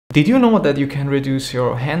Did you know that you can reduce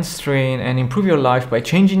your hand strain and improve your life by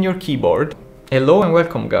changing your keyboard? Hello and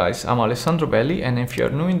welcome guys, I'm Alessandro Belli, and if you are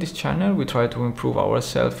new in this channel, we try to improve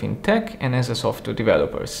ourselves in tech and as a software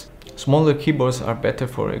developers. Smaller keyboards are better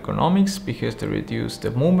for ergonomics because they reduce the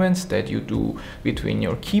movements that you do between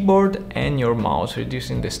your keyboard and your mouse,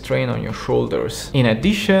 reducing the strain on your shoulders. In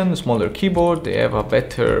addition, smaller keyboard, they have a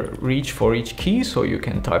better reach for each key, so you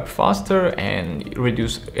can type faster and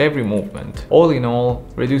reduce every movement. All in all,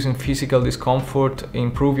 reducing physical discomfort,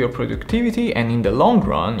 improve your productivity and in the long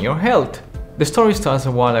run, your health. The story starts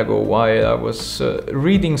a while ago while I was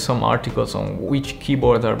reading some articles on which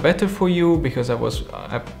keyboards are better for you, because I was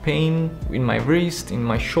a pain in my wrist, in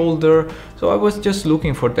my shoulder, so I was just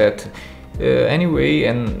looking for that anyway,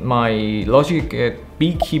 and my Logic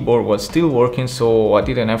B keyboard was still working, so I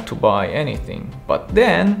didn't have to buy anything. But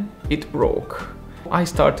then it broke. I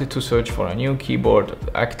started to search for a new keyboard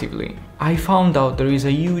actively. I found out there is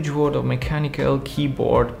a huge world of mechanical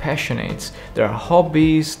keyboard passionates. There are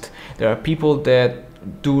hobbyists, there are people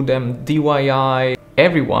that do them DIY.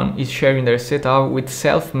 Everyone is sharing their setup with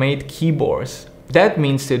self-made keyboards. That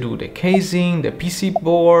means they do the casing, the PC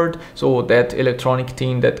board, so that electronic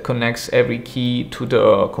thing that connects every key to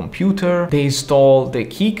the computer. They install the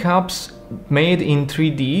keycaps made in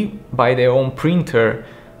 3D by their own printer.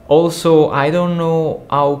 Also, I don't know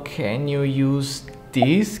how can you use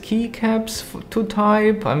these keycaps to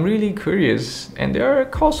type. I'm really curious, and they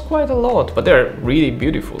cost quite a lot, but they're really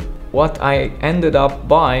beautiful. What I ended up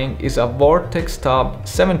buying is a Vortex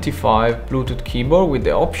TAB75 Bluetooth keyboard with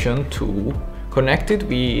the option to connect it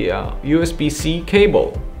via USB-C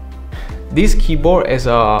cable. This keyboard has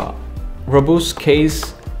a robust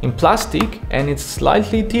case in plastic and it's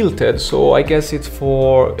slightly tilted, so I guess it's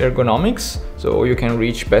for ergonomics, so you can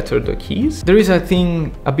reach better the keys. There is a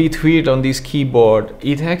thing a bit weird on this keyboard.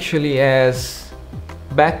 It actually has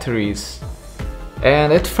batteries.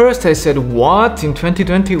 And at first I said, what? In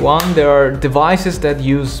 2021 there are devices that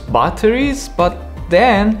use batteries? But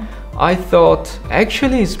then I thought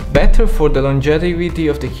actually it's better for the longevity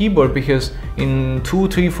of the keyboard, because in 2,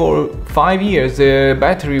 3, 4, 5 years the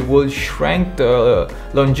battery will shrink the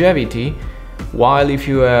longevity, while if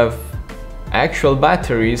you have actual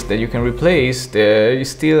batteries that you can replace, they're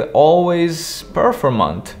still always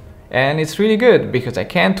performant. And it's really good, because I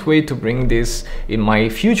can't wait to bring this in my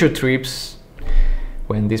future trips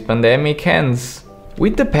when this pandemic ends.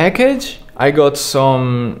 With the package I got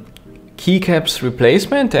some keycaps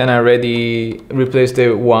replacement, and I already replaced the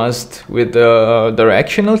WASD with the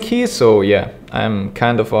directional key, so yeah, I'm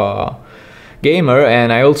kind of a gamer,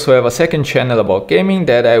 and I also have a second channel about gaming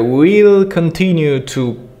that I will continue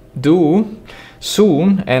to do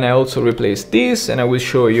soon, and I also replaced this, and I will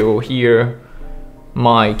show you here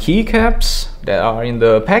my keycaps that are in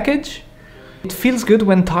the package. It feels good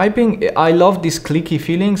when typing. I love these clicky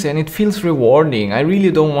feelings and it feels rewarding. I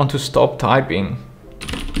really don't want to stop typing.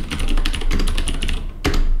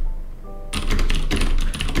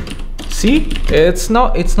 See, it's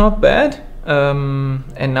not bad.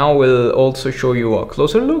 And now we'll also show you a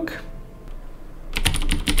closer look.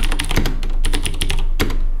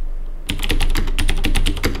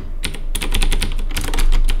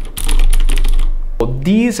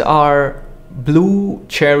 These are blue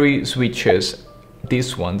cherry switches,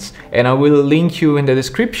 these ones, and I will link you in the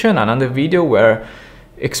description another video where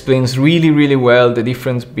explains really well the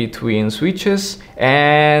difference between switches.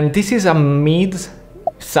 And this is a mid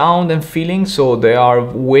sound and feeling, so they are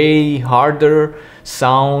way harder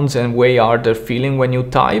sounds and way harder feeling when you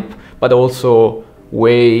type, but also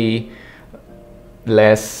way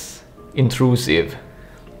less intrusive.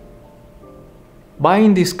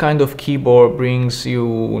 Buying this kind of keyboard brings you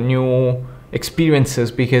new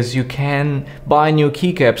experiences, because you can buy new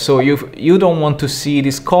keycaps, so you don't want to see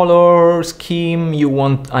this color scheme, you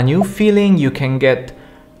want a new feeling, you can get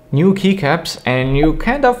new keycaps and you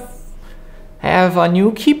kind of have a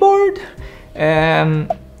new keyboard.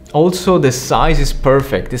 And also the size is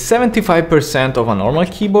perfect. It's 75% of a normal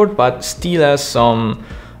keyboard, but still has some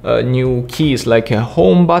new keys like a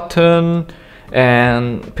home button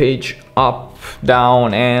and page up,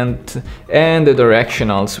 down, and the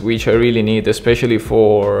directionals, which I really need, especially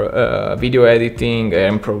for video editing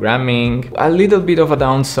and programming. A little bit of a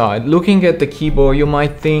downside. Looking at the keyboard, you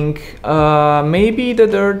might think maybe the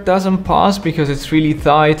dirt doesn't pass because it's really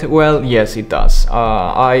tight. Well, yes, it does.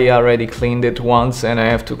 I already cleaned it once and I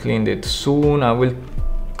have to clean it soon. I will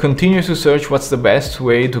continue to search what's the best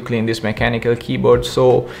way to clean this mechanical keyboard.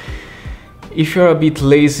 So if you're a bit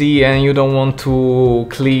lazy and you don't want to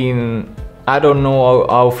clean, I don't know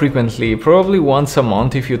how frequently, probably once a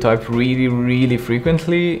month if you type really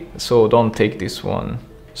frequently, so don't take this one.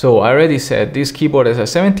 So I already said this keyboard has a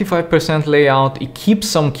 75% layout. It keeps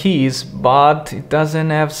some keys, but it doesn't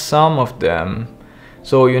have some of them.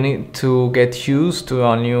 So you need to get used to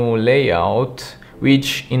a new layout,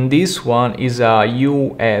 which in this one is a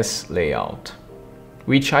US layout,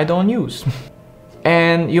 which I don't use.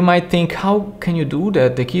 And you might think, how can you do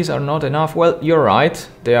that? The keys are not enough. Well, you're right,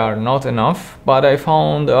 they are not enough, but I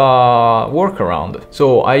found a workaround.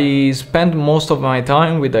 So I spend most of my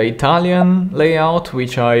time with the Italian layout,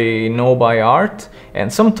 which I know by heart,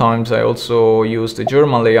 and sometimes I also use the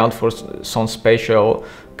German layout for some special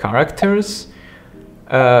characters.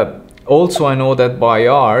 Also I know that by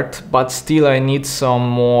heart, but still I need some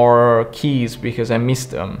more keys because I miss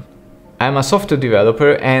them. I'm a software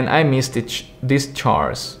developer and I missed these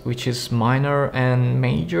chars, which is minor and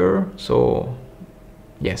major, so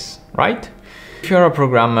yes, right? If you're a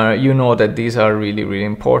programmer, you know that these are really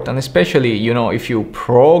important, especially, you know, if you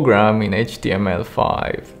program in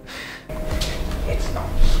HTML5. It's not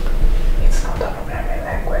a programming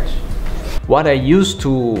language. What I used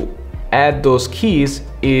to add those keys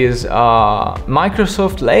is a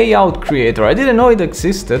Microsoft Layout Creator. I didn't know it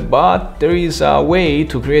existed, but there is a way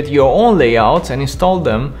to create your own layouts and install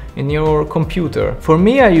them in your computer. For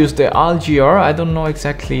me, I use the Alt-GR, I don't know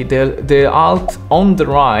exactly, the Alt on the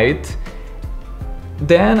right.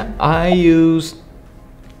 Then I use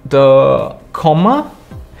the comma,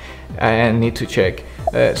 I need to check.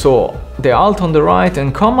 So the Alt on the right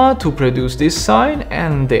and comma to produce this sign,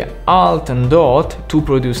 and the Alt and dot to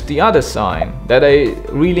produce the other sign that I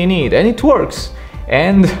really need, and it works.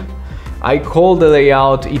 And I call the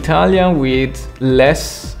layout Italian with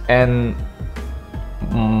less and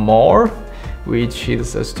more, which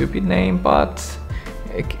is a stupid name, but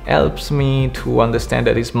it helps me to understand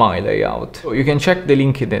that it's my layout. So you can check the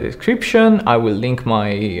link in the description. I will link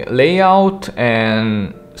my layout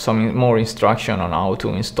and some more instruction on how to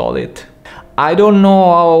install it. I don't know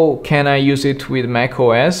how can I use it with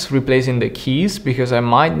macOS, replacing the keys, because I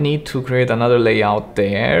might need to create another layout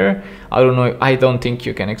there. I don't know, I don't think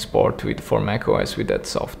you can export for macOS with that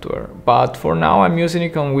software. But for now I'm using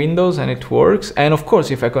it on Windows and it works. And of course,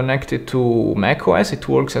 if I connect it to macOS, it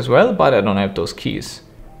works as well, but I don't have those keys.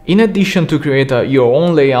 In addition to create your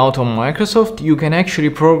own layout on Microsoft, you can actually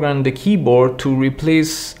program the keyboard to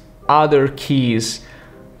replace other keys.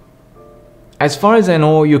 As far as I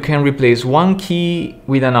know, you can replace one key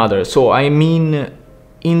with another. So I mean,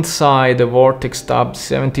 inside the Vortex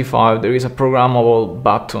TAB75, there is a programmable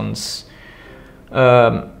buttons.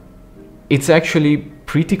 It's actually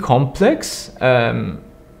pretty complex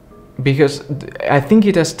because I think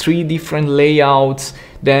it has 3 different layouts.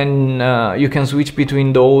 Then you can switch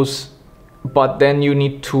between those, but then you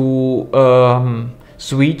need to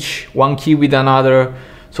switch one key with another.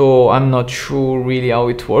 So I'm not sure really how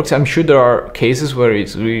it works. I'm sure there are cases where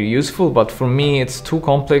it's really useful, but for me it's too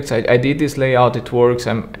complex. I did this layout, it works,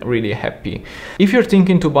 I'm really happy. If you're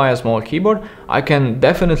thinking to buy a small keyboard, I can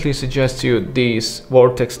definitely suggest you this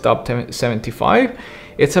Vortex TAB75.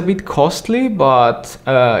 It's a bit costly, but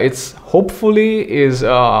it's hopefully is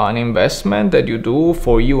an investment that you do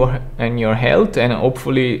for you and your health, and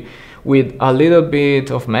hopefully with a little bit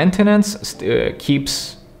of maintenance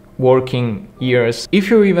keeps working years.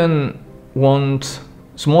 If you even want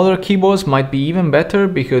smaller keyboards, might be even better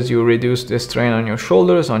because you reduce the strain on your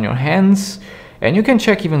shoulders, on your hands, and you can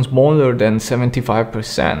check even smaller than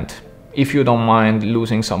 75% if you don't mind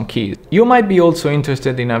losing some keys. You might be also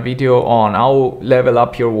interested in a video on how level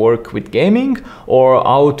up your work with gaming or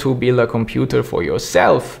how to build a computer for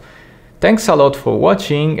yourself. Thanks a lot for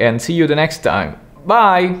watching and see you the next time.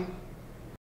 Bye!